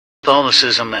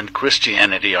Catholicism and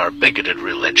Christianity are bigoted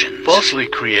religions, falsely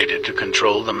created to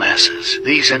control the masses.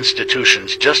 These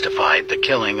institutions justified the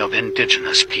killing of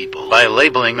indigenous people by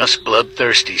labeling us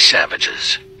bloodthirsty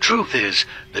savages. Truth is,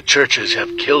 the churches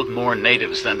have killed more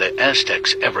natives than the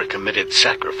Aztecs ever committed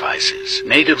sacrifices.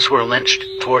 Natives were lynched,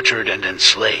 tortured, and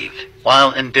enslaved,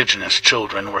 while indigenous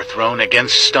children were thrown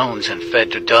against stones and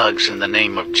fed to dogs in the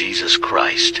name of Jesus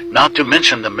Christ. Not to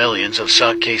mention the millions of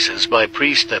saw cases by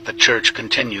priests that the church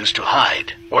continues to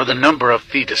hide, or the number of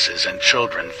fetuses and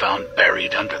children found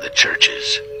buried under the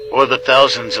churches, or the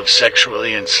thousands of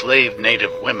sexually enslaved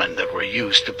native women that were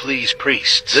used to please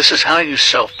priests. This is how you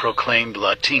self-proclaimed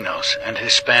Latinos and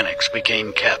Hispanics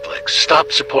became Catholics.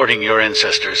 Stop supporting your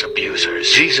ancestors'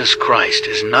 abusers. Jesus Christ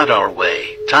is not our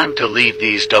way. Time to leave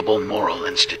these double moral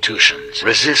institutions.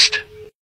 Resist.